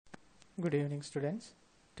Good evening, students.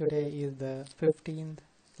 Today is the 15th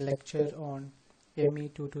lecture on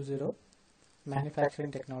ME220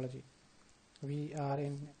 Manufacturing Technology. We are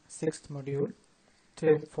in 6th module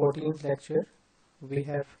till 14th lecture. We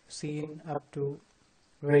have seen up to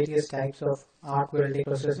various types of arc welding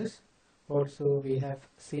processes. Also, we have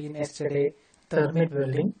seen yesterday thermite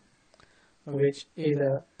welding, which is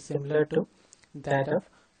similar to that of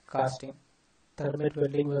casting. Thermite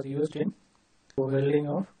welding was used in welding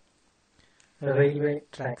of railway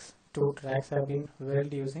tracks. 2 tracks have been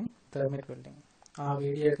welded using thermite welding. Our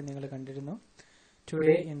video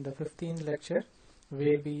today in the 15th lecture we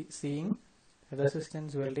will be seeing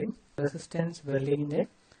resistance welding. Resistance welding in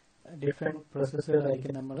different processes like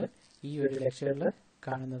നമ്മൾ ഈ ഒരു lectureൽ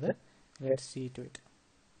കാണുന്നത്. Let's see to it.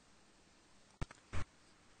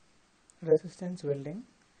 Resistance welding,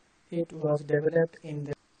 it was developed in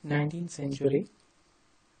the 19th century,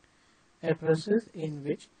 a process in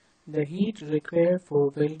which the heat required for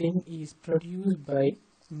welding is produced by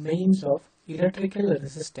means of electrical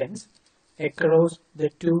resistance across the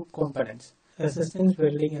two components. Resistance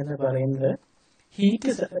welding എന്ന് പറയുന്നത്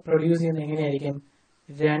heat produce ചെയ്യുന്ന എങ്ങനെയായിരിക്കും?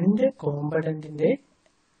 രണ്ട് കോമ്പണന്റിന്റെ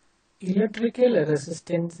electrical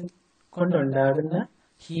resistance കൊണ്ടുണ്ടാകുന്ന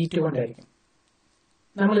heat കൊണ്ടായിരിക്കും.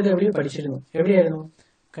 നമ്മളിത് എവിടെയോ പഠിച്ചിരുന്നു. എവിടെയായിരുന്നു?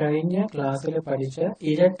 കഴിഞ്ഞ ക്ലാസ്സിൽ പഠിച്ച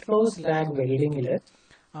ഇലക്ട്രോസ്ലാഗ് വെൽഡിങ്ങിൽ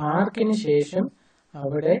ആർക്കിന് ശേഷം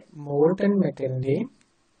അവിടെ മോൾട്ടൺ മെറ്റലിന്റെയും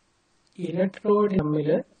ഇലക്ട്രോഡ് തമ്മിൽ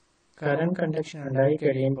കറന്റ് കണ്ടക്ഷൻ ഉണ്ടായി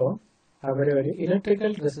കഴിയുമ്പോൾ അവിടെ ഒരു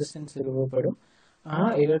ഇലക്ട്രിക്കൽ റെസിസ്റ്റൻസ് രൂപപ്പെടും. ആ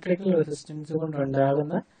ഇലക്ട്രിക്കൽ റെസിസ്റ്റൻസ്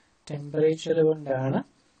കൊണ്ടുണ്ടാകുന്ന ടെമ്പറേച്ചർ കൊണ്ടാണ്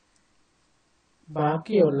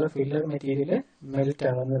ബാക്കിയുള്ള ഫില്ലർ മെറ്റീരിയൽ മെൽറ്റ്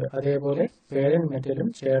ആകുന്നത്. അതേപോലെ പേരന്റ് മെറ്റലും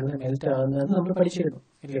ചേർന്ന് മെൽറ്റ് ആകുന്നതെന്ന് നമ്മൾ പഠിച്ചിരുന്നു,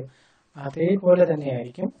 ഇല്ലയോ? അതേപോലെ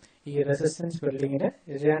തന്നെയായിരിക്കും ഈ റെസിസ്റ്റൻസ് വെൽഡിങ്ങിന്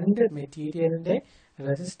രണ്ട് മെറ്റീരിയലിന്റെ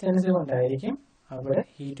റെസിസ്റ്റൻസ് കൊണ്ടായിരിക്കും അവിടെ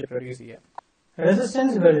ഹീറ്റ് പ്രൊഡ്യൂസ് ചെയ്യാം.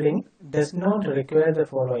 Resistance welding does not require the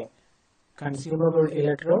following: consumable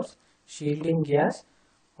electrodes, shielding gas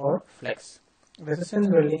or flex. Resistance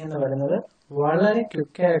welding എന്ന് പറയുന്നത് വളരെ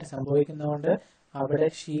ക്വിക്കായിട്ട് സംഭവിക്കുന്നതുകൊണ്ട് അവിടെ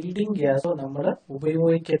ഷീൽഡിംഗ് ഗ്യാസോ നമ്മൾ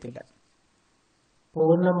ഉപയോഗിക്കത്തില്ല.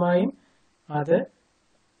 പൂർണ്ണമായും അത്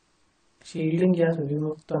ഷീൽഡിംഗ് ഗ്യാസ്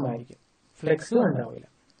വിമുക്തമായിരിക്കും. ഫ്ലെക്സും ഉണ്ടാവില്ല.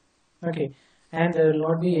 Okay, and there will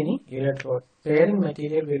not be any electrode. Parent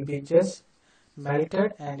material will be just melted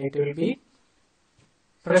and it will be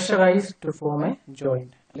pressurized to form a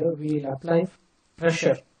joint. We will apply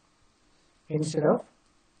pressure instead of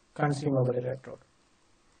consumable electrode.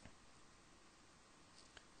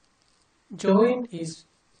 Joint is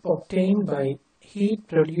obtained by heat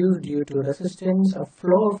produced due to resistance of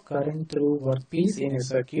flow of current through workpiece in a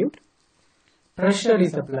circuit. Pressure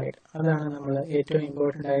is applied. അതാണ് നമ്മൾ ഏറ്റവും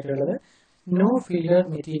important ആയിട്ടുള്ളത്. No filler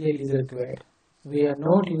material is required. We are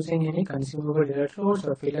not using any consumable electrodes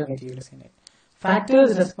or filler materials in it.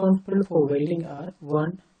 Factors responsible for welding are: 1.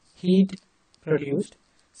 Heat produced.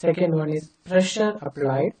 Second one is pressure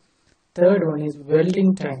applied. Third one is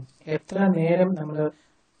welding time. എത്ര നേരം നമ്മൾ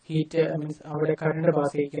heat means അവിടെ current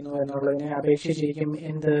pass ചെയ്യിക്കുന്നു എന്നുള്ളതിനെ അപേക്ഷിച്ചിരിക്കും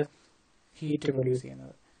എന്ത് heat produce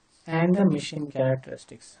ചെയ്യുന്നത്. And the machine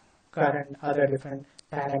characteristics, current, other different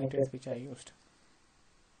parameters which are used.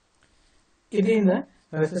 ഇതിൽ നിന്ന്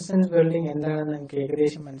resistance welding എന്താണെന്ന് നമുക്ക്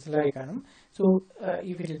ഏകദേശം മനസ്സിലായി കാണും. So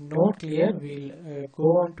if it is not clear, we'll go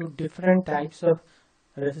on to different types of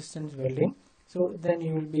resistance welding. So then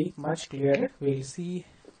you will be much clearer. We'll see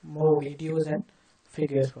more videos and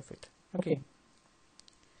figures of it. Okay.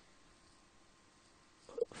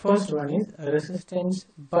 First one is resistance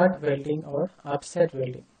butt welding or upset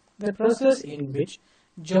welding. The process in which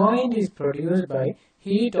joint is produced by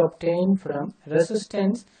heat obtained from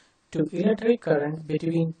resistance to electric current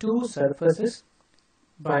between two surfaces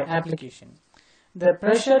by application. The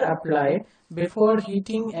pressure applied before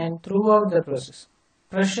heating and throughout the process.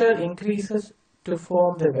 Pressure increases to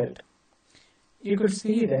form the weld. You could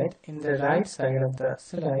see that in the right side of the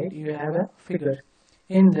slide you have a figure.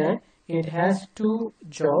 In that it has two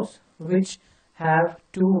jaws which have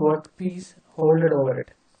two workpiece holded over it.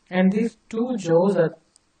 And these two jaws are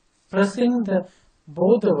pressing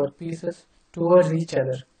both the workpieces towards each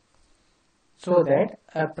other, so that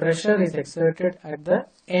a pressure is exerted at the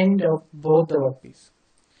end of both the workpiece.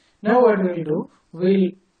 Now what we will do, we will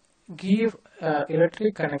give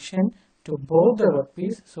electric connection to both the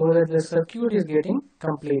workpiece so that the circuit is getting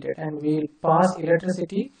completed and we will pass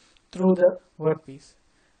electricity through the workpiece.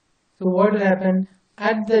 So what will happen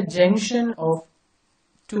at the junction of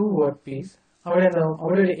two workpiece? അവിടെ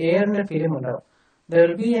ഒരു എയറിന്റെ film ഉണ്ടാവും. There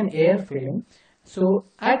will be an air film. So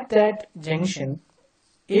at that junction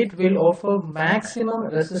it will offer maximum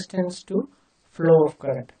resistance to flow of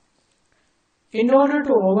current. In order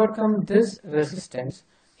to overcome this resistance,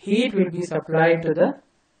 heat will be supplied to the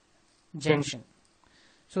junction.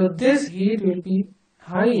 So this heat will be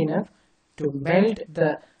high enough to melt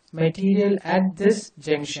the material at this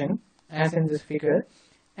junction, as in this figure,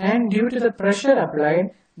 and due to the pressure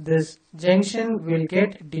applied, this junction will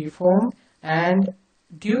get deformed, and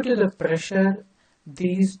due to the pressure,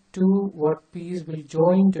 these two workpieces will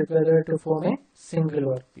join together to form a single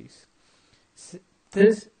workpiece.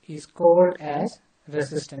 This is called as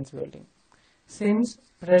resistance welding. Since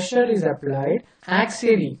pressure is applied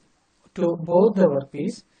axially to both the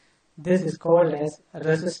workpiece, this is called as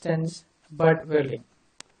resistance butt welding.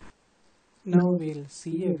 Now we'll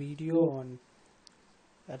see a video on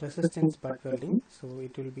resistance butt welding, so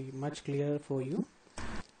it will be much clearer for you.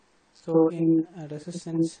 So in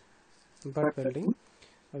resistance butt welding,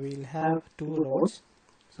 we'll have two rods,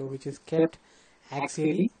 so which is kept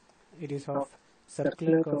axially. It is of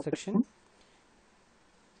circular cross section.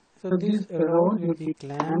 So this rod will be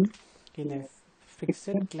clamped in a fixed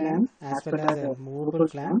clamp as well as a movable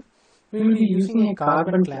clamp. We will be using a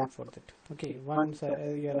carbon clamp for that. Okay, one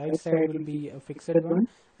side, your right side will be a fixed one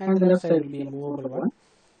and the left side will be a movable one.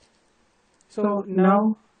 So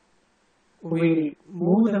now we'll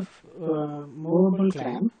move the movable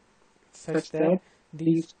clamp such that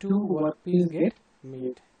these two workpieces get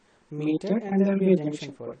meted and there will be a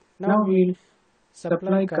junction for it. Now we'll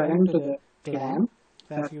supply current to the clamp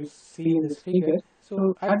as you see in this figure.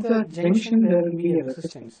 So at the junction there will be a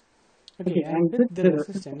resistance. Okay, and with the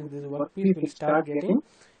resistance, this workpiece will start getting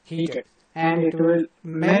heated and it will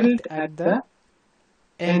melt at the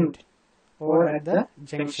end or at the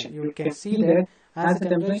junction. You can see that as the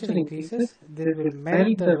temperature increases, this will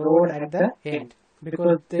melt the rod at the end,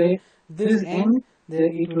 because this end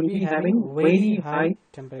it will be having very high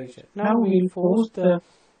temperature. Now we will force the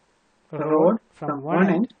rod from one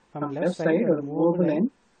end, from left side or movable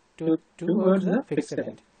end towards the fixed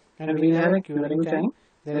end, and we will have a curing time.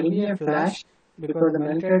 There will be a flash because the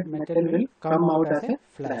melted metal will come out as a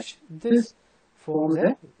flash. This forms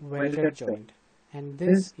a welded joint, and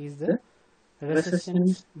this is the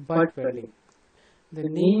resistance butt welding. The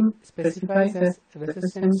name specifies as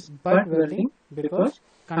resistance butt welding because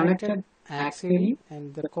connected axially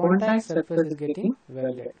and the contact surface is getting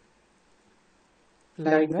welded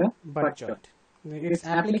like the butt joint. Its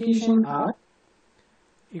application are,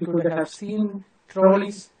 you could have seen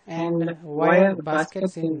trolleys and wire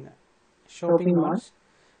baskets in shopping malls.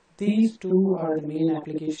 These two are the main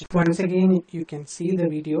applications. Once again, you can see the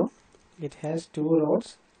video. It has two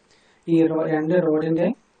rods. This രണ്ട് റോഡിന്റെ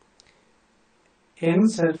end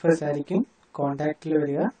surface ആയിരിക്കും കോണ്ടാക്റ്റിൽ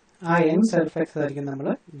വരിക. ആ end surface ആയിരിക്കും നമ്മൾ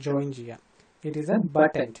join ചെയ്യുക. It is A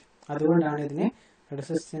but end. അതുകൊണ്ടാണ് ഇതിനെ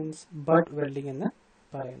റെസിസ്റ്റൻസ് ബട്ട് വെൽഡിംഗ് എന്ന്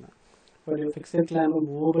പറയുന്നത്. ഒരു ഫിക്സഡ് ക്ലാമ്പ്,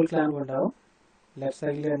 മൂവബിൾ ക്ലാമ്പ് ഉണ്ടാവും. ലെഫ്റ്റ്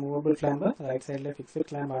സൈഡിലെ മൂവബിൾ ക്ലാമ്പ്, റൈറ്റ് സൈഡിലെ ഫിക്സഡ്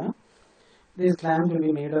ക്ലാമ്പ് ആണ്. These clamps will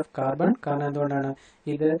be made of carbon. കാരണം എന്തുകൊണ്ടാണ്?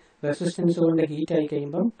 ഇത് റെസിസ്റ്റൻസ് കൊണ്ട് ഹീറ്റ് ആയി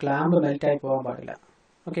കഴിയുമ്പം ക്ലാമ്പ് മെൽറ്റ് ആയി പോകാൻ പാടില്ല.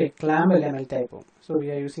 ഓക്കെ, ക്ലാമ്പ് എല്ലാം മെൽറ്റ് ആയി പോകും. So we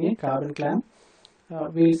are using A carbon clamp.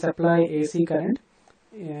 V supply A C current.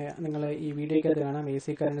 നിങ്ങൾ ഈ വീഡിയോയ്ക്കകത്ത് കാണാം എ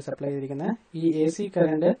സി കറണ്ട് സപ്ലൈ ചെയ്തിരിക്കുന്നത്. ഈ എ സി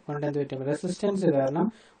കറണ്ട് കൊണ്ട് എന്ത് പറ്റും? റെസിസ്റ്റൻസ് കാരണം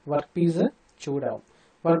വർക്ക് പീസ് ചൂടാവും.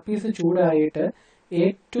 വർക്ക് പീസ് ചൂടായിട്ട്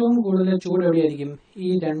ഏറ്റവും കൂടുതൽ ചൂട് എവിടെയായിരിക്കും? ഈ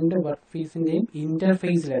രണ്ട് വർക്ക് പീസിന്റെയും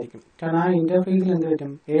ഇന്റർഫേസിലായിരിക്കും. കാരണം ആ ഇന്റർഫേസിൽ എന്ത്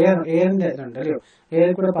പറ്റും? എയറിന്റെ ഇതുണ്ട് അല്ലയോ,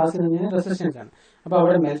 എയർ കൂടെ പാസ് ചെയ്ത് കഴിഞ്ഞാൽ റെസിസ്റ്റൻസ് ആണ്. അപ്പൊ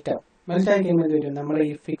അവിടെ മെൽറ്റ് ആവും. മെൽറ്റ് ആയി കഴിയുമ്പോൾ എന്ത് വരും? നമ്മൾ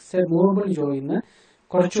ഈ ഫിക്സഡ് മൂവബിൾ ജോയിന്ന്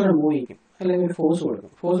കുറച്ചുകൂടെ മൂവ് ചെയ്യും, അല്ലെങ്കിൽ ഒരു ഫോഴ്സ്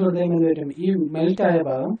കൊടുക്കും. ഫോഴ്സ് കൊടുത്ത് കഴിയുമ്പോൾ എന്ത് വരും? ഈ മെൽറ്റ് ആയ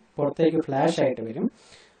ഭാഗം പുറത്തേക്ക് ഫ്ലാഷ് ആയിട്ട് വരും.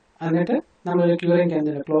 എന്നിട്ട് നമ്മളൊരു ക്യൂറിംഗ്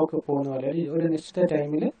ടൈമിൽ ക്ലോക്ക് പോകുന്ന പോലെ ഒരു നിശ്ചിത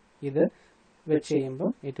ടൈമിൽ ഇത് വെച്ച് കഴിയുമ്പോൾ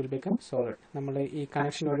ഇറ്റ് വിൽ ബിക്കം സോളിഡ്. നമ്മൾ ഈ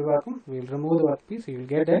കണക്ഷൻ ഒഴിവാക്കും. Will remove the work piece. You will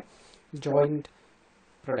get A joint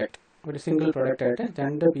product. ഒരു സിംഗിൾ പ്രൊഡക്റ്റ് ആയിട്ട്,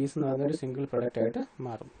 രണ്ട് പീസ് എന്ന് പറഞ്ഞ ഒരു സിംഗിൾ പ്രൊഡക്റ്റ് ആയിട്ട്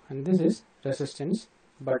മാറും. And this is resistance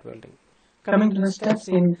but welding. Coming to the steps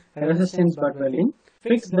in resistance butt welding,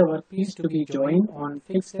 fix the workpiece to be joined on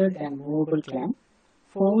fixed and movable clamp.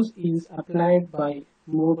 Force is applied by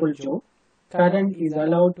movable jaw. Current is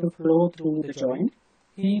allowed to flow through the joint.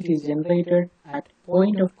 Heat is generated at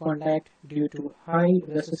point of contact due to high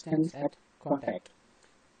resistance at contact.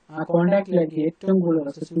 ആ കോണ്ടാക്റ്റിലായിരിക്കും ഏറ്റവും കൂടുതൽ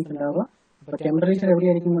resistance ഉണ്ടാവുക. അപ്പോൾ temperature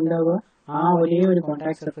എവിടെയായിരിക്കും ഉണ്ടാവുക? ആ ഒരേ ഒരു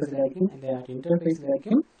കോണ്ടാക്ട് സർഫേസിലായിരിക്കും, അല്ലെങ്കിൽ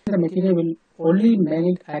ഇന്റർഫേസിലായിരിക്കും. The material will only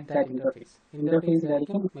melt at that interface.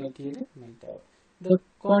 ഇന്റർഫേസിലായിരിക്കും material melt ആവുക. The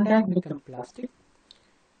contact become plastic.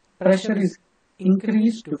 Pressure is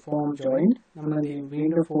increased to form joint. നമ്മൾ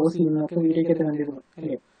വീണ്ടും ഫോഴ്സ് ചെയ്യുന്നതൊക്കെ വീഡിയോയ്ക്കകത്ത് കണ്ടിരുന്നു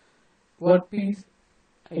അല്ലേ? Work piece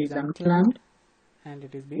is unclamped and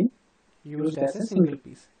it is being used as a single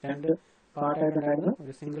piece. രണ്ട് പാർട്ടായിട്ടുണ്ടായിരുന്നത്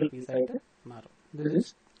ഒരു single piece ആയിട്ട് മാറും. This is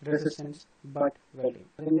resistance butt welding.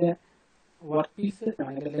 അതിന്റെ വർക്ക് പീസ്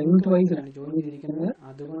അതിന്റെ ലെങ്ത് വൈസ് ആണ് ജോയിൻ ചെയ്തിരിക്കുന്നത്,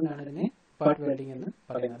 അതുകൊണ്ടാണ് ഇതിനെ ബട്ട് വെൽഡിംഗ് എന്ന്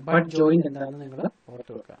പറയുന്നത്. ബട്ട് ജോയിന്റ് എന്താണെന്ന് നിങ്ങൾ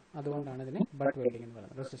ഓർത്ത് വെക്കുക, അതുകൊണ്ടാണ് ഇതിനെ ബട്ട് വെൽഡിംഗ് എന്ന്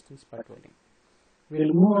പറയുന്നത്, resistance but welding.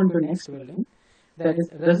 We'll move on to next welding, that is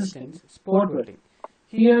resistance spot welding.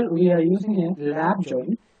 Here we are using a lap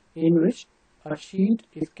joint in which a sheet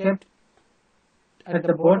is kept at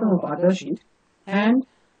the bottom of other sheet and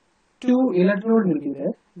two electrodes will be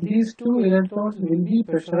there. These two electrodes will be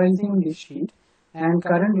pressurizing this sheet and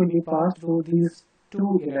current will be passed through these two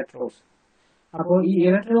electrodes. അപ്പോൾ ഈ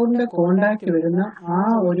ഇലക്ട്രോഡിന്റെ contact വരുന്ന ആ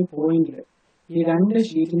ഒരു പോയിന്റിൽ ഈ രണ്ട്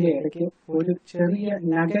ഷീറ്റിന്റെ ഇടയ്ക്ക് ഒരു ചെറിയ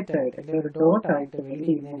നഗറ്റ് ആയിട്ട് അല്ലെങ്കിൽ ഒരു ഡോട്ട് ആയിട്ട് വെൽഡ്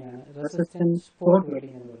ചെയ്യുന്നതിനാണ് റെസിസ്റ്റൻസ് സ്പോട്ട്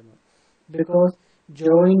വെൽഡിംഗ് എന്ന് പറയുന്നത്. Because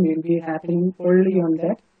join will be happening only on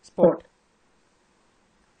that spot.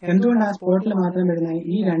 എന്തുകൊണ്ട് ആ സ്പോട്ടിൽ മാത്രം വരുന്ന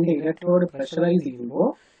ഈ രണ്ട് ഇലക്ട്രോഡ് പ്രഷറൈസ് ചെയ്യുമ്പോൾ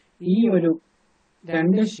ഈ ഒരു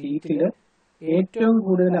രണ്ട് ഷീറ്റിൽ ഏറ്റവും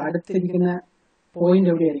കൂടുതൽ അടുത്തിരിക്കുന്ന പോയിന്റ്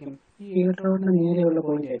എവിടെയായിരിക്കും? ഈ ഇലക്ട്രോഡിന് നേരെയുള്ള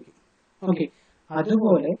പോയിന്റ് ആയിരിക്കും. ഓക്കെ,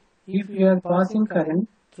 അതുപോലെ if you are passing current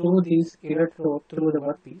through this electrode through the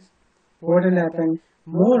workpiece, what will happen?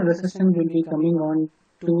 More resistance will be coming on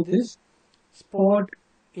to this spot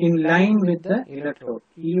in line with the electrode.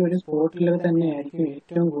 ഈ ഒരു സ്പോട്ടിൽ തന്നെയായിരിക്കും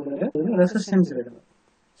ഏറ്റവും കൂടുതൽ റെസിസ്റ്റൻസ് വരുന്നത്.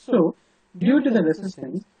 So due to the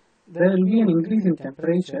resistance there will be an increase in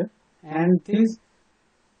temperature and this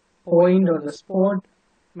point or the spot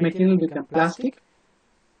material become plastic,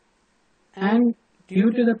 and due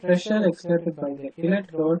to the pressure exerted by the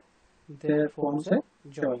electrode there forms a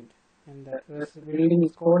joint, and the welding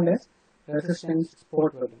is called as resistance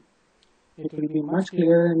spot welding. It will be much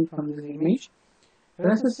clearer from this image.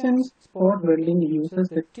 Resistance spot welding uses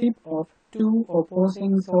the tip of two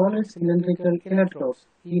opposing solid cylindrical electrodes.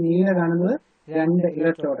 ഈ നീല കാണുന്നത് രണ്ട്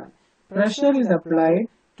ഇലക്ട്രോഡാണ്. Pressure is applied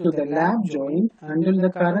to the lap joint until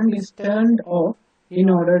the current is turned off in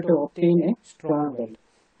order to obtain a strong weld.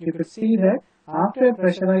 You could see that after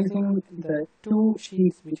pressurizing the two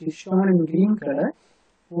sheets which is shown in green color,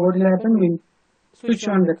 what will happen? We switch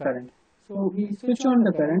on the current. So we switch on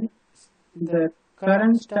the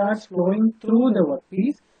current starts flowing through the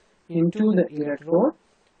workpiece into the electrode.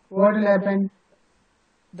 What will happen?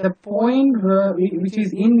 The point which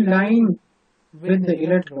is in line with the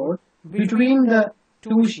electrode between the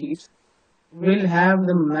two sheets will have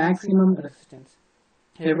the maximum resistance.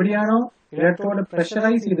 എവിടെയാണോ electrode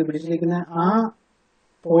pressurise ചെയ്ത് പിടിച്ചിരിക്കുന്ന ആ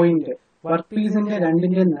point work പീസിന്റെ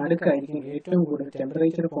രണ്ടിന്റെ നടുക്കായിരിക്കും ഏറ്റവും കൂടുതൽ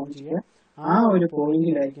temperature form ചെയ്യുക. ആ ഒരു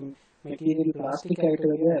പോയിന്റിലായിരിക്കും മെറ്റീരിയൽ പ്ലാസ്റ്റിക് ആയിട്ട്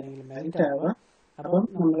വരിക അല്ലെങ്കിൽ മെൽറ്റ് ആവുക. അപ്പം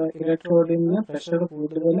നമ്മൾ ഇലക്ട്രോഡിൽ നിന്ന് പ്രഷർ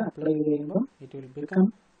കൂടുതൽ അപ്ലൈ ചെയ്ത് കഴിയുമ്പോൾ ഇറ്റ് വിൽ ബിക്കം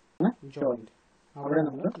ജോയിന്റ്. അവിടെ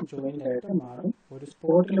നമ്മൾ ജോയിന്റ് ആയിട്ട് മാറും. ഒരു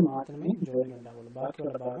സ്പോട്ടിൽ മാത്രമേ ജോയിന്റ് ഉണ്ടാവുള്ളൂ,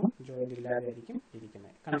 ബാക്കിയുള്ള ഭാഗം ജോയിന്റ് ഇല്ലാതെ ആയിരിക്കും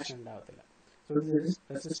ഇരിക്കുന്നത്, കണക്ഷൻ ഉണ്ടാവത്തില്ല. So this is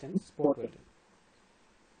resistance spot welding.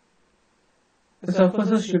 The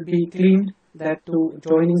surfaces should be cleaned, that to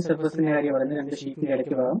joining surface in area and sheet in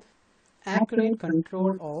area. Accurate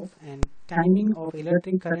control of and timing of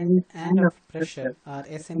electric current and of pressure are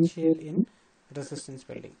essential in resistance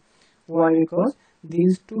welding. Why? Because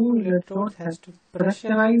these two electrodes has to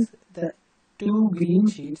pressurize the two green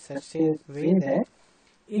sheets such a way that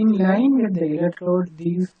in line with the electrode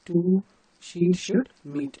these two sheets should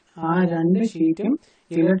meet. ആ രണ്ട് ഷീറ്റും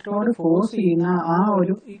electrode force ചെയ്യുന്ന ആ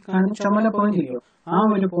ഒരു ഈ ചുമല point ഇല്ലയോ, ആ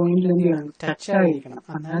ഒരു പോയിന്റിൽ എന്ത് ചെയ്യണം? ടച്ച് ആയിരിക്കണം.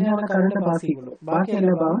 എന്നാലേ അവിടെ കറണ്ട് പാസ് ചെയ്യുള്ളൂ, ബാക്കി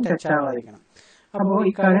എല്ലാ ഭാഗം ടച്ച് ആവാതിരിക്കണം. അപ്പോൾ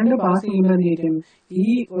ഈ കറണ്ട് പാസ് ചെയ്യുമ്പോൾ എന്ത് ചെയ്യും? ഈ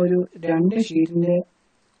ഒരു രണ്ട് ഷീറ്റിന്റെ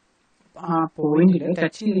ആ പോയിന്റിൽ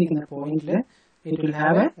ടച്ച് ചെയ്തിരിക്കുന്ന പോയിന്റിൽ it will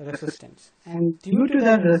have a resistance, and due to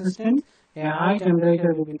that resistance a high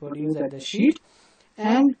temperature will be produced at the sheet,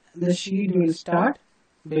 and the sheet will start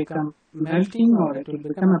become melting, or it will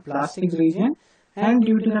become a plastic region, and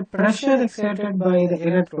due to the pressure exerted by the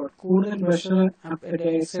electrode, കൂടുതൽ pressure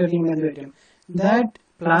exerting that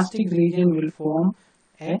plastic region will form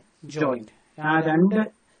a joint. ആ രണ്ട്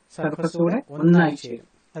surface കൂടെ ഒന്നായി ചേരും.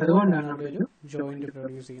 അതുകൊണ്ടാണ് അവിടെ ഒരു joint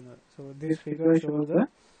produce ചെയ്യുന്നത്. So this figure shows the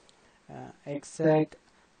exact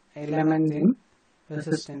elements in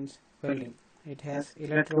resistance welding. It has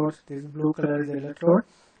electrodes. This blue color is the electrode.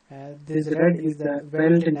 This red is the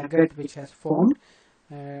weld nugget which has formed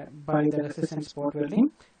by the resistance spot welding.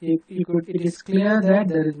 It is clear that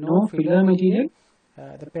there is no filler material.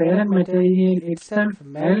 The parent material itself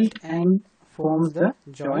melt and forms the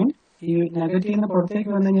joint. ഈ negative നിന്ന്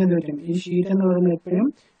പുറത്തേക്ക് വന്നു കഴിഞ്ഞാൽ പറ്റും ഈ sheet എന്ന് പറയുന്നത് എപ്പോഴും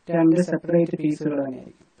രണ്ട് സെപ്പറേറ്റ് പീസുകൾ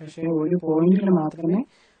തന്നെയായിരിക്കും. പക്ഷേ ഒരു പോയിന്റിൽ മാത്രമേ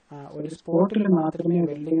ഒരു സ്പോട്ടിൽ മാത്രമേ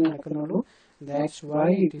welding നടക്കുന്നുള്ളൂ. That's why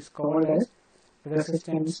it is called as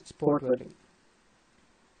resistance spot welding.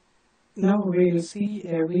 Now we will see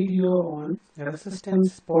a video on resistance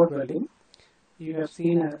spot welding. You have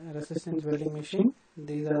seen a resistance welding machine.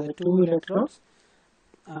 These are the two electrodes.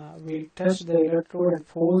 will touch the electrode and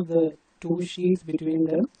force the two sheets between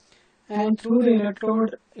them, and through the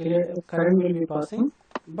electrode current will be passing,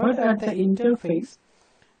 but at the interface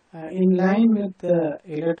in line with the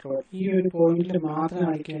electrode ഈ ഒരു പോയിന്റിൽ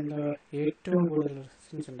മാത്രമായിരിക്കും ഏറ്റവും കൂടുതൽ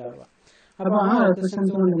resistance ഉണ്ടാവുക. അപ്പോൾ ആ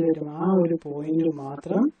resistance കൊണ്ട് എന്ത് പറ്റും, ആ ഒരു പോയിന്റിൽ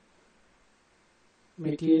മാത്രം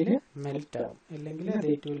മെറ്റീരിയൽ മെൽറ്റ് ആവും, അല്ലെങ്കിൽ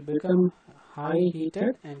it will become high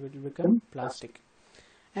heated and it will become plastic.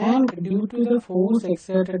 And due to the force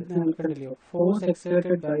exerted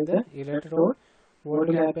by the electrode, what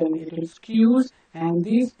will happen, it will squeeze, and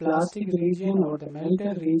this plastic region or the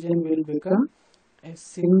melted region will become a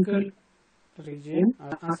single region.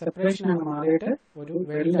 A separation ആണ് മാറിയിട്ട് ഒരു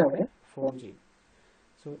weld അവിടെ form ചെയ്യും.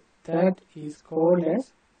 So that is called as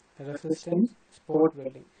resistance spot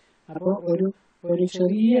welding. അപ്പോൾ ഒരു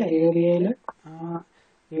ചെറിയ ഏരിയയിൽ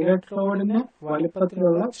ഇലക്ട്രോഡിന്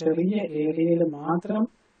വലുപ്പത്തിലുള്ള ചെറിയ ഏരിയയിൽ മാത്രം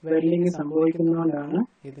വെൽഡിങ് സംഭവിക്കുന്നതുകൊണ്ടാണ്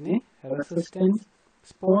ഇതിനെ റെസിസ്റ്റൻസ്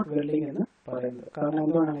സ്പോട്ട് വെൽഡിംഗ് എന്ന് പറയുന്നത്. കാരണം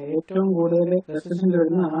എന്തുകൊണ്ടാണ്, ഏറ്റവും കൂടുതൽ റെസിസ്റ്റൻസ്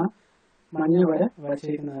വരുന്ന ആ മഞ്ഞ വര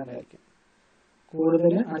വരച്ചിരിക്കുന്നതിലായിരിക്കും,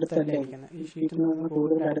 കൂടുതൽ അടുത്തല്ലായിരിക്കുന്നത്. ഈ ഷീറ്റിൽ നിന്ന്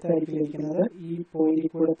കൂടുതൽ അടുത്തായിരിക്കും ഇരിക്കുന്നത്. ഈ പോയിന്റിൽ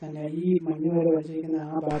കൂടെ തന്നെ ഈ മഞ്ഞ വര വരച്ചിരിക്കുന്ന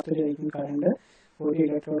ആ ഭാഗത്തിലായിരിക്കും കറണ്ട് ഒരു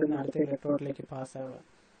ഇലക്ട്രോഡിൽ നിന്ന് അടുത്ത ഇലക്ട്രോഡിലേക്ക് പാസ്സാവുക.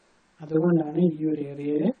 അതുകൊണ്ടാണ് ഈ ഒരു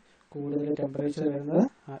ഏരിയയിൽ കൂടുതൽ ടെമ്പറേച്ചർ വരുന്നത്,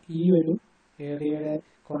 ഈ ഒരു ഏരിയയുടെ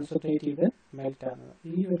കോൺസെൻട്രേറ്റ് ചെയ്ത് മെൽറ്റ് ആകുന്നത്.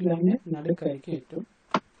 ഈ ഒരു ലൈന് നടുക്കായിരിക്കും ഏറ്റവും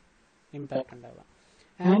ഇമ്പാക്ട് ഉണ്ടാവുക.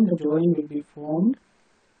 And the joint will be formed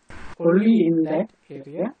only in that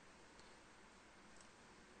area.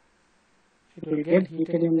 It will get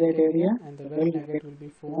heated in that area and the weld nugget will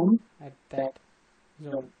be formed at that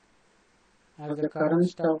zone. As the current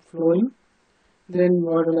stops flowing, then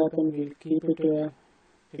what will happen, we will keep it to a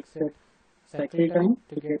fixed cycle time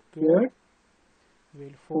to get cured. We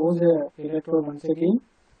will force the electrode once again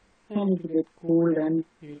and it will get cooled and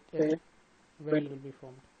a weld will be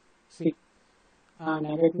formed. See, ആ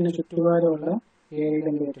നെഗറ്റിന് ചുറ്റുപാടുള്ള ഏരിയയിൽ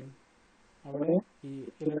എന്ത് പറ്റും, അവിടെ ഈ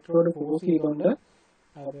electrode force ചെയ്തുകൊണ്ട്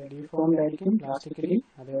അത് deformed ആയിരിക്കും plastically.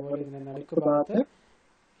 അതേപോലെ ഇതിന്റെ നടുക്ക് ഭാഗത്ത്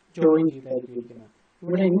ജോയിൻ ചെയ്തായിരിക്കും ഇരിക്കുന്നത്.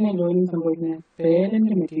 ഇവിടെ എങ്ങനെ ജോയിനിങ് സംഭവിക്കുന്നത്,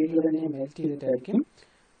 പേരന്റ് മെറ്റീരിയൽ തന്നെ മെൽറ്റ് ചെയ്തിട്ടായിരിക്കും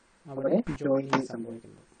അവിടെ ജോയിനിങ്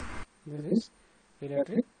സംഭവിക്കുന്നത്. This is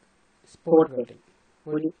electric spot welding.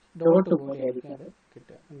 ഒരു ഡോട്ട് പോലെ ആയിരിക്കും അത്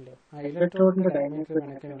കിട്ടുക, അല്ലോ. ആ ഇലക്ട്രോഡിന്റെ ഡയമീറ്റർ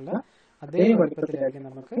കണക്കിനുള്ള അതേ വലുപ്പത്തിലായിരിക്കും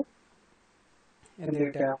നമുക്ക് എന്ത്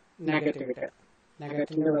കിട്ടുക, നെഗറ്റീവ് കിട്ടുക.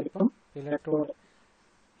 നെഗറ്റീവിന്റെ വലിപ്പം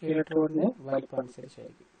ഇലക്ട്രോഡിന്റെ വലിപ്പം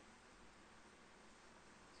അനുസരിച്ചായിരിക്കും.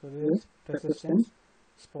 So this resistance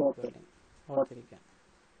spot welding ഓർത്തിരിക്കാം.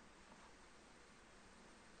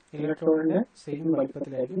 ഇലക്ട്രോഡിന്റെ same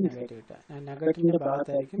വലിപ്പത്തിലായിരിക്കും negative കിട്ടുക. നെഗറ്റീവിന്റെ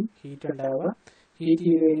ഭാഗത്തായിരിക്കും ഹീറ്റ് ഉണ്ടാവുക. ഹീറ്റ്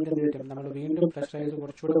ചെയ്ത് കഴിഞ്ഞിട്ട് എന്ത് കിട്ടും, നമ്മൾ വീണ്ടും പ്രഷറൈസ്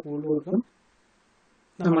കുറച്ചുകൂടെ കൂടുതൽ കൊടുക്കും.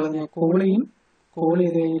 നമ്മളതിനെ കൂൾ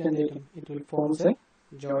ചെയ്ത് കഴിഞ്ഞിട്ട് എന്ത് കിട്ടും, it will forms A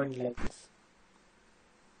joint like this.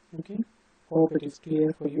 Okay, hope it is clear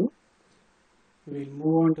for you. We will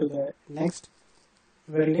move on to the next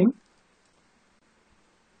welding,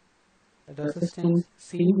 resistance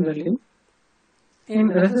seam welding. In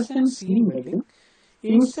resistance seam welding,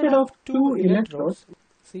 instead of two electrodes,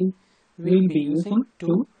 see, we will be using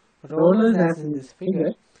two rollers as in this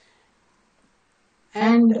figure.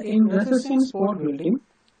 And in resistance spot welding,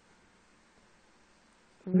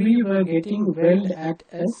 we were getting weld at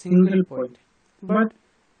a single point, but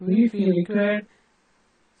if we required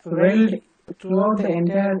weld throughout the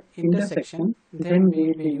entire intersection, then we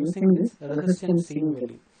will be using this resistance seam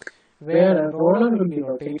welding, where a roller will be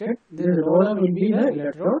rotated. This roller will be the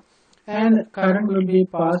electrode and current will be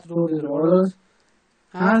passed through these rollers.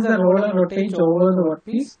 As the roller rotates over the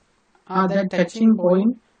workpiece, that touching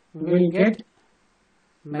point will get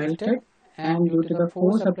melted, and due to the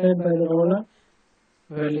force applied by the roller,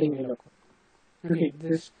 welding will occur. Okay,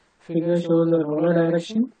 this figure shows the roller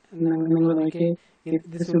direction.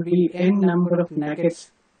 This will be n number of nuggets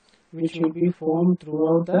which will be formed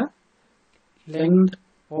throughout the length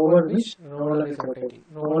over which roller is rotating.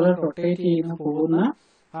 Roller rotate ചെയ്യുന്ന പോകുന്ന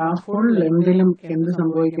ആ full ലെങ്തിലും എന്ത്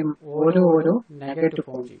സംഭവിക്കും, ഓരോ negate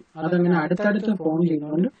form ചെയ്യും. അതങ്ങനെ അടുത്തടുത്ത് form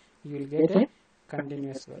ചെയ്യുന്നതുകൊണ്ട് you will get a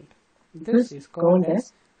continuous weld. This is called as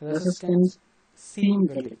resistance seam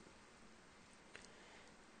welding.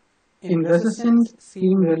 In resistance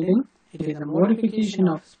seam welding, it is a modification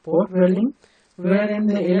of spot welding, wherein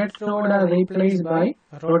the electrode are replaced by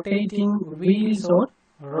rotating wheels or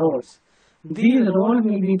rolls. These rolls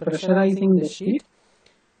will be pressurizing the sheet,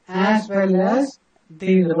 as well as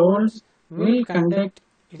these rolls will conduct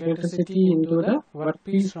electricity into the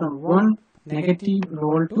workpiece from one negative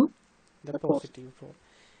roll to the positive roll.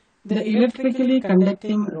 The electrically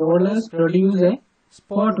conducting rollers produce a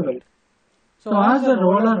spot weld. So as the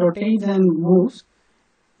roller rotates and moves,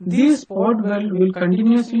 This spot weld will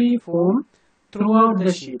continuously form throughout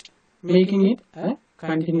the sheet, making it a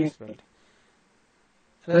continuous weld.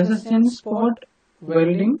 Resistance spot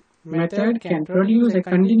welding method can produce a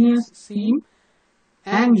continuous seam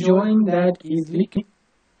and joint that is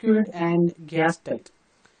liquid and gas tight.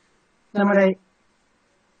 നമ്മുടെ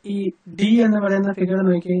ഈ D എന്ന് പറയുന്ന figure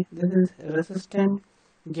നോക്കി, this is resistant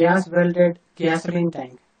gas welded gasoline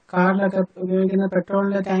tank. കാറിലൊക്കെ ഉപയോഗിക്കുന്ന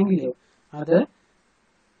പെട്രോളിന്റെ ടാങ്കില്ലേ, അത്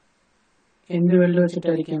എന്ത് weld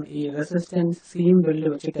വെച്ചിട്ടായിരിക്കും? ഈ റെസിസ്റ്റൻസ് സീം വെൽഡ്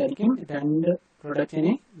വെച്ചിട്ടായിരിക്കും രണ്ട്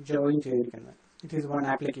പ്രൊഡക്റ്റിനെ ജോയിൻ ചെയ്തിരിക്കുന്നത്. It is one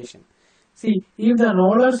application. See, if the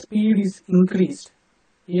roller speed is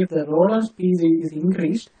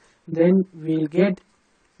increased, then we'll get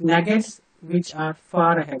nuggets which are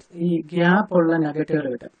far ahead. ഈ ഗ്യാപ്പ് ഉള്ള നഗറ്റുകൾ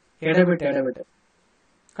കിട്ടും, ഇടവിട്ട്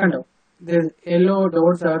കണ്ടോ? This yellow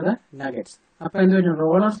dots are the nuggets. അപ്പൊ എന്ത് വരും?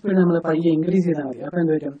 റോളർ സ്പീഡ് നമ്മൾ പയ്യെ ഇൻക്രീസ് ചെയ്താൽ മതി. അപ്പൊ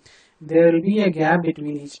എന്ത് വരും? There will be a gap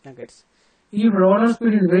between each nuggets. If roller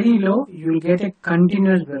speed is very low, you will get a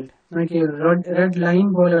continuous weld. നോക്കിയേ, red line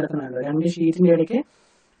പോലെ കിടക്കുന്നുണ്ട് രണ്ട് ഷീറ്റിന്റെ ഇടയ്ക്ക്.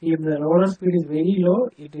 If the roller speed is very low,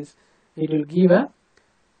 it will give a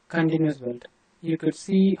continuous weld. You could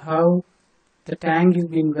see how the tank is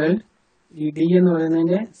being welded. ഈ D എന്ന്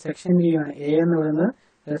പറയുന്നതിന്റെ section B ആണ്. എ എന്ന് പറയുന്നത്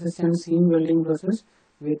resistance seam welding process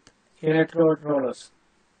with electrode rollers.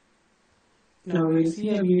 Now we will see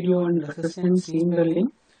a video on resistance seam welding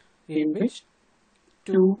in which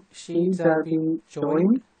two sheets are being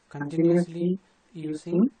joined continuously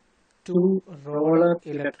using two roller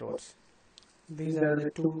electrodes. These are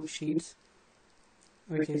the two sheets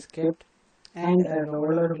which is kept, and a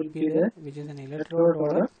roller will be there, which is an electrode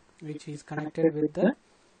roller which is connected with the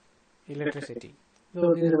electricity.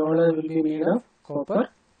 So this roller will be made of copper.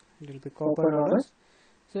 It will be copper rollers.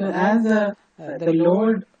 So as the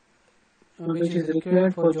load which is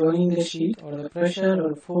required for joining the sheet, or the pressure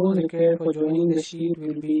or force required for joining the sheet,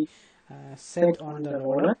 will be set on the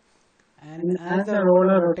roller, and as the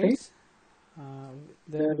roller rotates,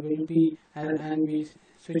 there will be, and we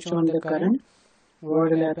switch on the current, what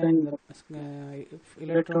will happen? The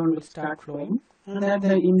electron will start flowing, and at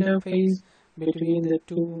the interface between the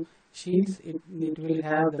two sheets, it will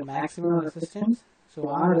have the maximum resistance. So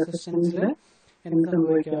our resistance എന്ത്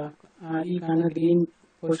സംഭവിക്കുക? ഈ കാണുന്ന green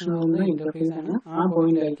portion ഒന്ന് interface ആണ്. ആ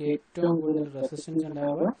പോയിന്റിലേക്ക് ഏറ്റവും കൂടുതൽ റെസിസ്റ്റൻസ്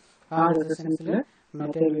ഉണ്ടാവുക. ആ റെസിസ്റ്റൻസിൽ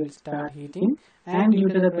metal will start heating, and dew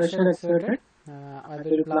to the pressure exerted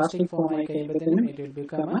അതൊരു പ്ലാസ്റ്റിക് ഫോം ആയി കഴിയുമ്പോഴത്തേനും it will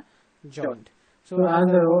become A joint. So as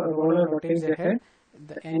the roller rotates ahead,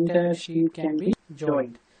 the entire sheet can be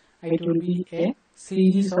joined. It will be a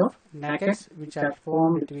series of nuggets which are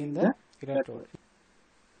formed between the electrodes.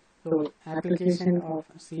 So application of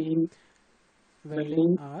seam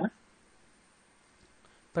welding are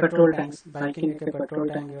petrol tanks, biking petrol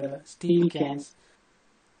tank, steel cans.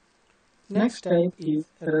 Next type is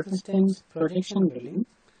resistance projection welding.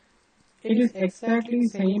 It is exactly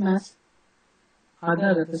same as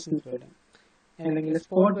other resistance welding, and like the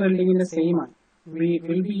spot welding is the same one. We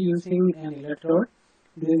will be using an electrode.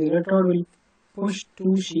 This electrode will push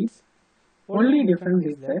two sheets. Only difference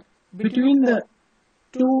is that between the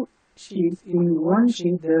two sheets, in one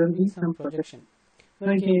sheet there will be some projection.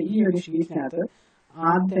 Okay, ഈ ഒരു ഷീറ്റിനകത്ത്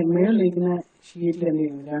ആദ്യം മേളിലിരിക്കുന്ന ഷീറ്റിൽ എന്ത്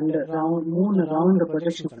ചെയ്യുന്നു? മൂന്ന് round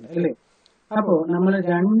projections ഉണ്ട് അല്ലേ? അപ്പോൾ നമ്മൾ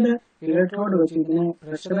രണ്ട് ഇലക്ട്രോഡ് വെച്ച് ഇതിനെ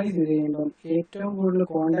പ്രഷറൈസ് ചെയ്ത് കഴിയുമ്പോൾ ഏറ്റവും കൂടുതൽ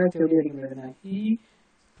കോണ്ടാക്ട് എവിടെയായിരിക്കും വരുന്നത്? ഈ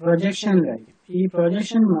പ്രൊജക്ഷനിലായിരിക്കും. ഈ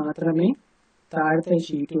പ്രൊജക്ഷൻ മാത്രമേ താഴത്തെ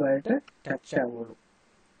ഷീറ്റുമായിട്ട് ടച്ച് ആവുള്ളൂ.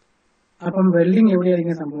 അപ്പം വെൽഡിങ്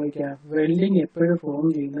എവിടെയായിരിക്കും സംഭവിക്കുക? വെൽഡിങ് എപ്പോഴും ഫോം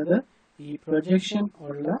ചെയ്യുന്നത് ഈ പ്രൊജക്ഷൻ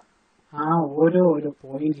ഉള്ള ആ ഓരോ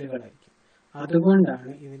പോയിന്റുകളായിരിക്കും.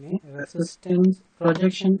 അതുകൊണ്ടാണ് ഇതിനെ റെസിസ്റ്റൻസ്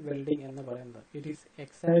പ്രൊജക്ഷൻ വെൽഡിംഗ് എന്ന് പറയുന്നത്. It is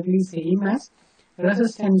exactly same as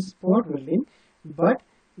resistance spot welding, but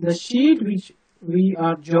the sheet which we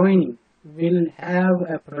are joining will have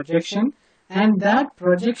a projection, and that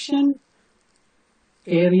projection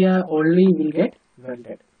area only will get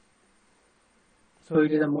welded. So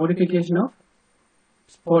it is a modification of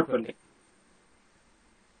spot welding.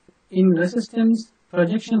 In resistance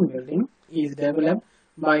projection welding is developed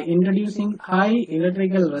by introducing high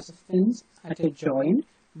electrical resistance at a joint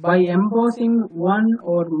by embossing one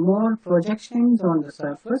or more projections on the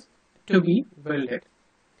surface to be welded.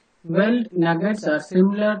 Weld nuggets are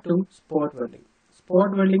similar to spot welding. Spot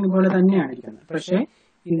welding പോലെ തന്നെയാണ് ഇരിക്കുന്നത്. പക്ഷേ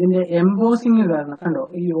ഇതിന്റെ embossing കാരണം കണ്ടോ,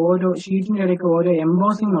 ഈ ഓരോ ഷീറ്റിന്റെ ഇടയ്ക്ക് ഓരോ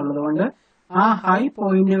എംബോസിംഗ് ഉള്ളതുകൊണ്ട് ആ ഹൈ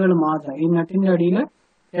പോയിന്റുകൾ മാത്രം ഈ നട്ടിന്റെ അടിയിൽ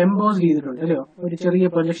എംബോസ് ചെയ്തിട്ടുണ്ട് അല്ലയോ, ഒരു ചെറിയ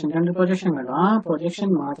പ്രൊജക്ഷൻ, രണ്ട് പ്രൊജക്ഷൻ കണ്ടോ, ആ പ്രൊജക്ഷൻ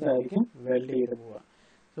മാത്രമായിരിക്കും വെൽഡ് ചെയ്ത് പോവുക.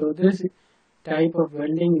 So this type of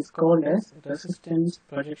welding is called as resistance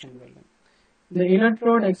projection welding. The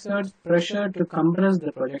electrode exerts pressure to compress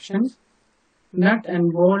the projections, nut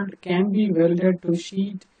and bolt can be welded to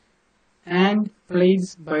sheet and plates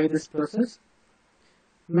by this process.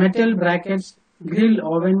 Metal brackets, grill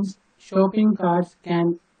ovens, shopping carts can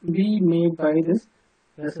be made by this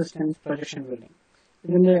resistance projection welding.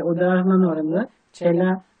 ഇതിന്റെ ഉദാഹരണം എന്ന് പറയുന്നത് ചില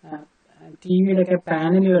T വിയിലൊക്കെ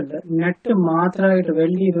പാനലുകളിൽ net മാത്രമായിട്ട്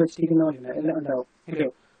weld ചെയ്ത് വെച്ചിരിക്കുന്നവരില്ല എല്ലാം ഉണ്ടാവും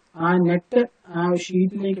ഇല്ലയോ ആ നെറ്റ് ആ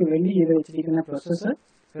ഷീറ്റിലേക്ക് വെൽഡ് ചെയ്ത് വെച്ചിരിക്കുന്ന പ്രോസസ്സ്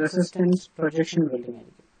റെസിസ്റ്റൻസ് പ്രൊജക്ഷൻ വെൽഡിംഗ്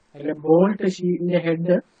ആയിരിക്കും. അതിലെ ബോൾട്ട് ഷീറ്റിന്റെ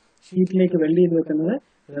ഹെഡ് ഷീറ്റിലേക്ക് വെൽഡ് ചെയ്ത് വെക്കുന്നത്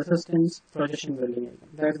resistance projection welding.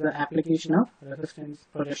 That's the application of resistance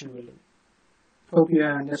projection welding. Hope you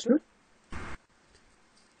have understood.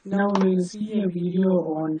 Now we will see a video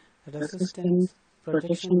on resistance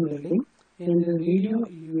projection welding. In this video,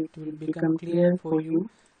 it will become clear for you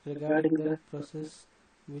regarding the process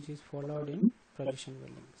which is followed in projection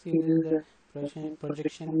welding. See, this is the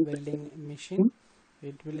projection welding machine.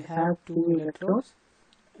 It will have two electrodes.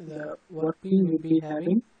 The workpiece will be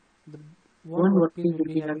having one workpiece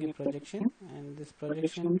will be having a projection, and this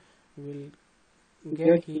projection will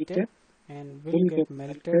get heated and will get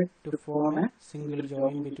melted to form a single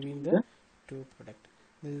joint between the two products.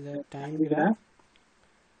 This is a time graph.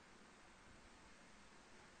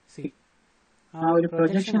 See, our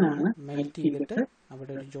projection ആണ് melt ചെയ്തിട്ട്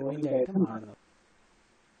അവിടെ ഒരു joint ആയിട്ട് മാറുന്നത്.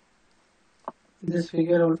 This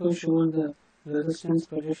figure also shows the resistance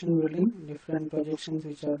projection welding, different projections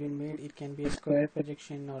which have been made. It can be a square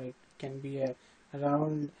projection or it can be a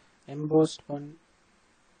round embossed one.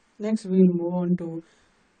 Next we will move on to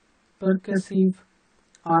percussive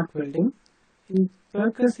arc welding. In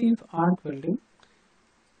percussive arc welding,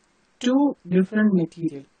 two different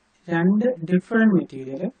material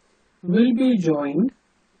will be joined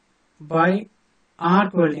by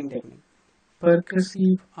arc welding technique.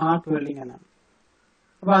 Percussive arc welding എന്നാണ്.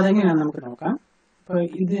 അപ്പോൾ അതെങ്ങനെയാണ് നമുക്ക് നോക്കാം. അപ്പോൾ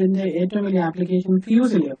ഇതിന്റെ ഏറ്റവും വലിയ application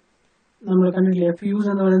fuse ഇല്ല, നമ്മൾ കണ്ടിട്ടില്ലേ ഫ്യൂസ്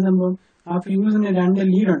എന്ന് പറയുന്ന സംഭവം. ആ ഫ്യൂസിന് രണ്ട്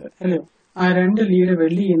ലീഡ് ഉണ്ട് അല്ലയോ, ആ രണ്ട് ലീഡ്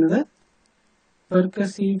വെൽഡ് ചെയ്യുന്നത്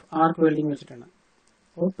പെർക്കസീവ് ആർക്ക് വെൽഡിങ് വെച്ചിട്ടാണ്.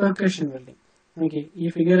 അപ്പോൾ പെർക്കഷൻ വെൽഡിങ്. ഓക്കെ, ഈ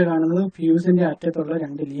ഫിഗർ കാണുന്നത് ഫ്യൂസിന്റെ അറ്റത്തുള്ള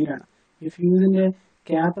രണ്ട് ലീഡാണ്. ഈ ഫ്യൂസിന്റെ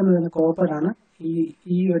ക്യാപ്പ് എന്ന് പറയുന്ന കോപ്പറാണ്.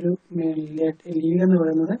 ഈ ഒരു ലീഡ് എന്ന്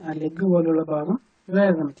പറയുന്നത് ആ ലെഗ് പോലുള്ള ഭാഗം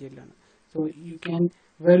വേറെ മെറ്റീരിയലാണ്. So you can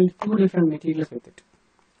weld to different materials with it.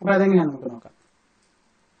 അപ്പോൾ അതെങ്ങനെയാണ് നമുക്ക് നോക്കാം.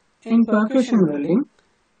 In percussion welding,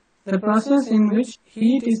 the process in which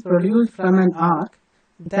heat is produced from an arc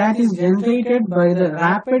that is generated by the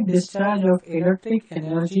rapid discharge of electric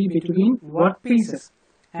energy between workpieces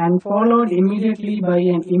and followed immediately by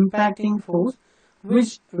an impacting force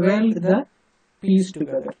which weld the piece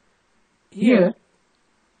together. Here,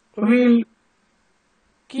 we will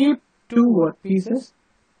keep two workpieces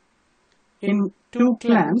in two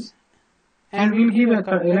clamps and we will give an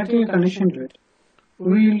electrical connection to it.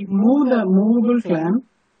 We will move the movable clamp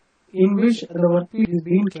in which the workpiece is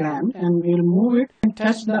being clamped and we will move it and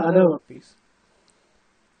touch the other workpiece.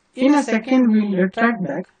 In a second we will retract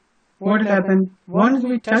back. What will happen? Once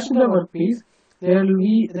we touch the workpiece,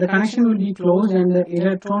 the connection will be closed and the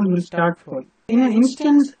electrons will start flowing. In an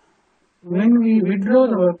instance, when we withdraw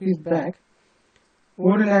the workpiece back,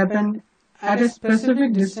 what will happen? At a specific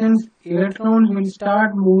distance, electrons will start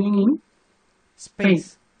moving in space.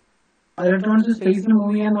 Electrons in space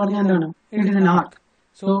moving and it is an arc.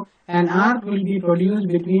 So an arc will be produced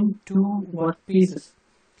between two workpieces.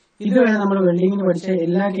 ഇതുവരെ നമ്മൾ വെൽഡിങ്ങിന് പഠിച്ച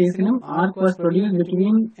എല്ലാ കേസിലും arc was produced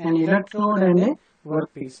between an electrode and a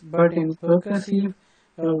workpiece. But in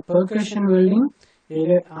percussion welding,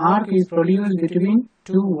 arc is produced between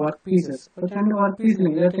two workpieces. But രണ്ട് workpieces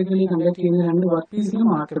electrically conduct ചെയ്യുന്ന രണ്ട് workpieces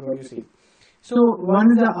arc produce ചെയ്യും. So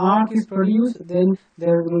once the arc is produced, then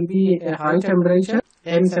there will be a high temperature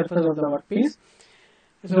end surface of the workpiece.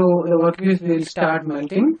 So the workpiece will start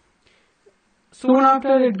melting. Soon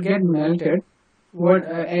after it get melted,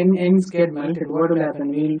 ends get melted, what will happen?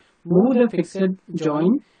 We will move the fixed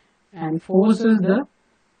joint and forces the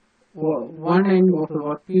one end of the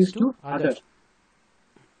workpiece to other.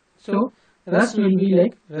 So rest will be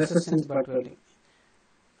like resistance butt welding.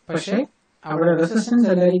 പക്ഷേ അവിടെ resistance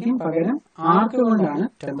അല്ലായിരിക്കും, പകരം ആർക്ക് കൊണ്ടാണ്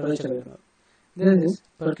temperature വരുന്നത്. This is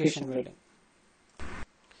percussion welding.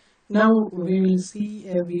 Now we will see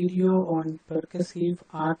a video on percussive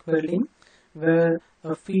arc welding where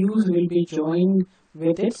a fuse will be joined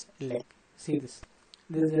with its leg. See this.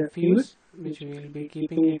 This is a fuse which we will be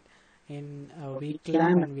keeping it in a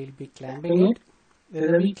V-clamp and we will be clamping it. There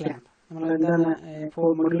is a V-clamp.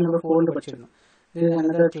 Module number 4 പഠിച്ചിരുന്നു. This is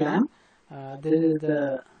another clamp. This is the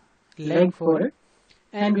leg for it,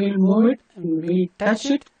 and we will move it and we touch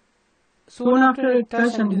it. Soon after it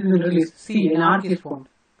touch and this will release. See, an arc is formed.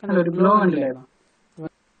 Kind of a glow and light.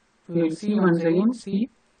 We will see once again. See,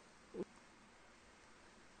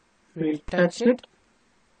 we'll touch it.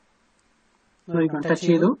 So you can touch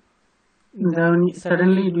it. Then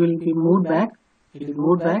suddenly it will be moved back. It is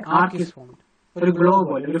moved back. Arc is formed. Or a glow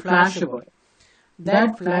ball, or a flash ball.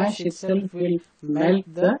 That flash itself will melt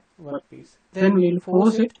the workpiece. Then we'll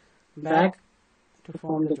force it back to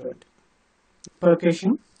form the joint.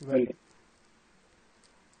 Percussion welding.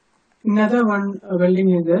 Another one welding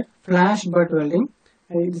is the flash butt welding.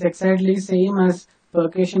 It's exactly same as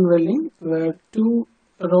percussion welding, where two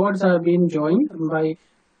rods are being joined by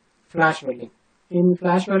flash welding. In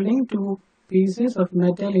flash welding, two pieces of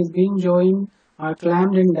metal is being joined or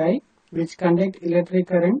clamped in die, which conduct electric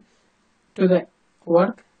current to the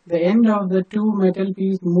work. The end of the two metal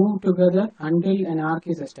pieces move together until an arc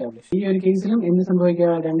is established. In this case,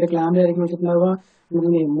 the clamp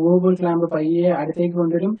movable clamp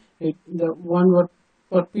the one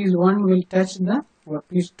workpiece 1 will touch the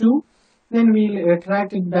workpiece 2, then we will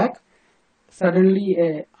retract it back. Suddenly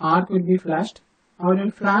a arc will be flashed. Our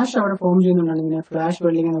flash our form flash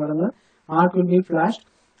welding and arc will be flashed,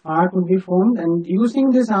 arc will be formed, and using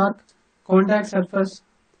this arc, contact surface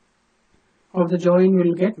of the joint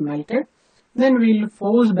will get melted. Then we will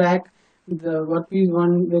force back the workpiece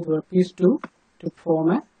 1 with workpiece 2 to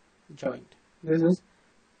form a joint. This is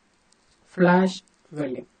flash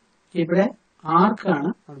welding. Here arc ആണ്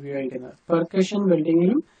ഉപയോഗിക്കുന്നത്. Percussion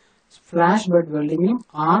welding flash butt welding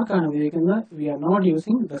arc ആണ് ഉപയോഗിക്കുന്നത്. We are not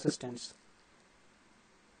using resistance.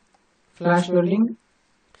 Flash welding,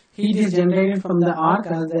 heat is generated from the arc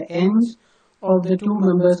as the ends of the two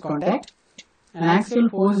members contact. An axial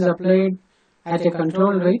force is applied at a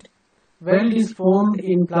controlled rate. Weld is formed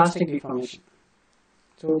in plastic deformation.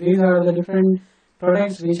 So these are the different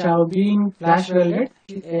products which have been flash welded.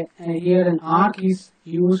 Here an arc is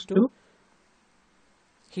used to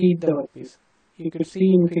heat the workpiece. You could see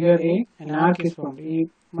in figure A, an arc is formed. This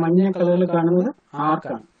manja color arc.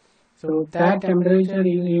 So that temperature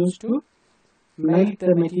is used to melt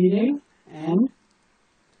the material and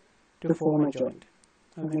to form a joint.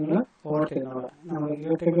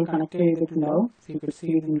 Electrical connected now, so you could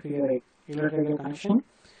see it in figure A. Electrical connection.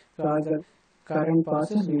 So as the current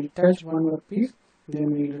passes, we will touch one workpiece, then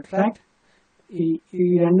we will retract. This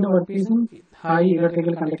two workpiece high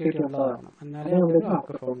electrical conductivity and arc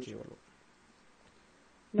form.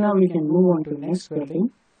 Now we can move on to next welding,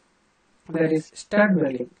 that is stud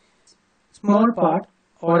welding. Small part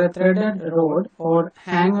or a threaded rod or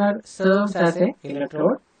hanger serves as a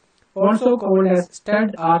electrode, also called as stud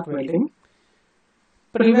arc welding.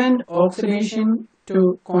 Prevent oxidation to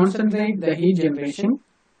concentrate the heat generation.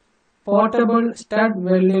 Portable stud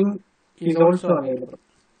welding is also available.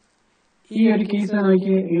 In this case,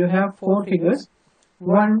 you have 4 figures.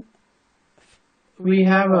 One, we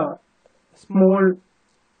have a small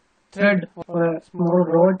thread or a small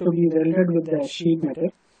rod to be welded with the sheet metal.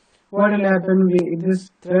 What will happen? This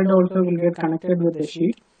thread also will get connected with the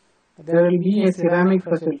sheet. There will be a ceramic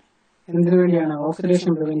vessel.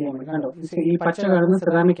 Oxidation prevent. This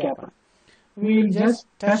ceramic cap. We will just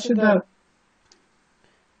touch the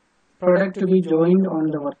product to be joined on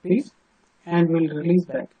the workpiece and will release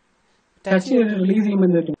back. Touch it and release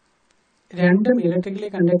random electrically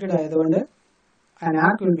conducted an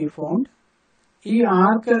arc will be formed. This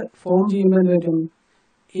arc form this rodum,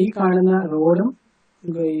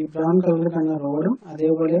 brown color rodum,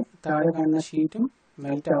 അതേപോലെ താഴെ കാണുന്ന ഷീറ്റും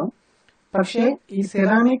melt ആവും. പക്ഷേ ഈ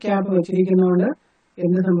ceramic cap വെച്ചിരിക്കുന്നതുകൊണ്ട്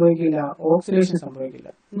എന്ത് സംഭവിക്കില്ല? Oxidation സംഭവിക്കില്ല.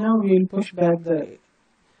 Now we will push back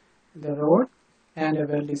the rod and a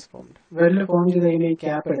weld is formed. Weld form ചെയ്ത് കഴിഞ്ഞാൽ ഈ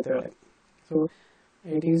ക്യാപ്പ് എടുത്ത് കളയും. So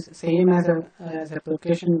it is same as a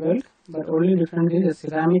percussion weld, but only different is the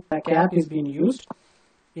ceramic cap is being used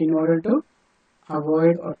in order to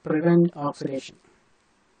avoid or prevent oxidation.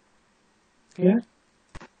 Clear?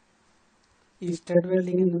 This stud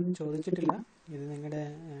welding is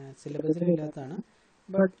syllabus,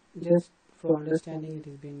 but just for understanding it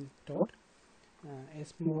is being taught. A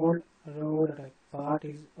small rod or a part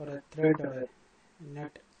is, or a thread or a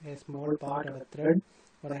nut, a small part or a thread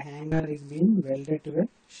or a hanger is being welded to a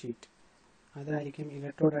sheet. That is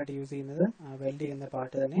electrode at using the welding in the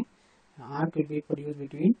part. Arc will be produced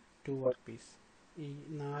between two workpieces. This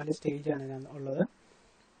 4 stage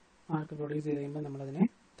arc produce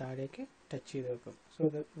touch so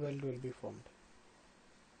the weld will be formed.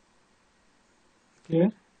 Clear?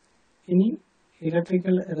 Any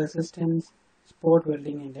electrical resistance spot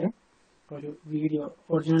welding in the video,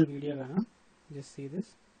 original video. Just see this.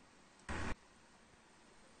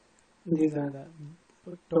 These are the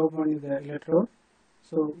top one is the electrode.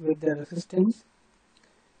 So with the resistance,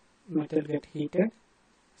 metal get heated.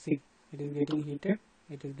 See, it is getting heated,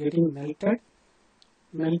 it is getting melted,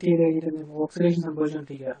 melt ചെയ്ത് കഴിഞ്ഞിട്ട് oxidation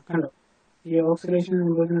സംഭവിച്ചുകൊണ്ടിരിക്കുക. കണ്ടോ, ഈ oxidation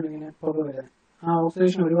സംഭവിച്ചുകൊണ്ടിരിക്കുന്ന പുക വരുന്നത്. ആ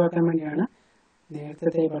oxidation ഒഴിവാക്കാൻ വേണ്ടിയാണ്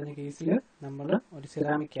നേരത്തെ പറഞ്ഞ കേസിൽ നമ്മൾ ഒരു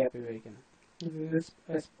സിറാമിക് ക്യാപ്പ് ഉപയോഗിക്കുന്നത്.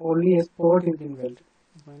 Only A spot in been weld,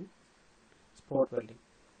 spot welding.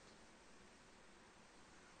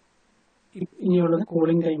 ഇനിയുള്ളത്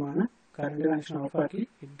കൂളിംഗ് ടൈമാണ്. കറണ്ട് കണക്ഷൻ ഓഫ് ആക്കി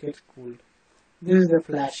it gets cooled. This is the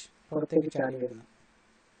flash, പുറത്തേക്ക് ചാടി വരുന്നത്.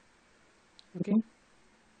 ഓക്കെ,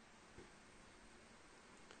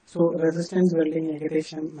 സോ റെസിസ്റ്റൻസ് വെൽഡിങ്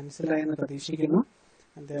ഏകദേശം മനസ്സിലായെന്ന് പ്രതീക്ഷിക്കുന്നു.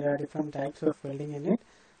 There are different types of welding in it.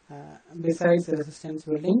 Besides resistance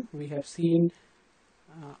welding, we have seen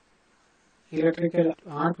electrical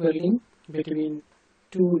arc welding between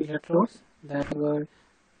two electrodes, that were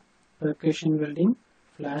percussion welding,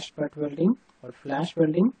 flash butt welding or flash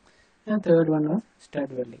welding, and third one was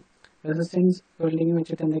stud welding. Resistance welding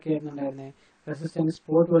resistance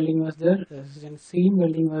port welding was there, resistance seam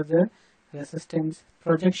welding was there, resistance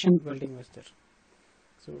projection welding was there.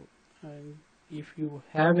 So if you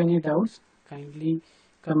have any doubts, kindly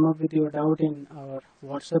come up with your doubt in our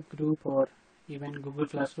WhatsApp group or even Google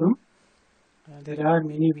Classroom. There are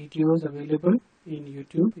many videos available in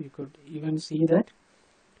YouTube. You could even see that.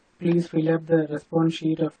 Please fill up the response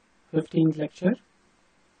sheet of 15th lecture.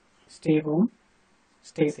 Stay home,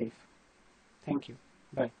 stay safe. Thank you.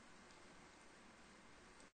 Bye.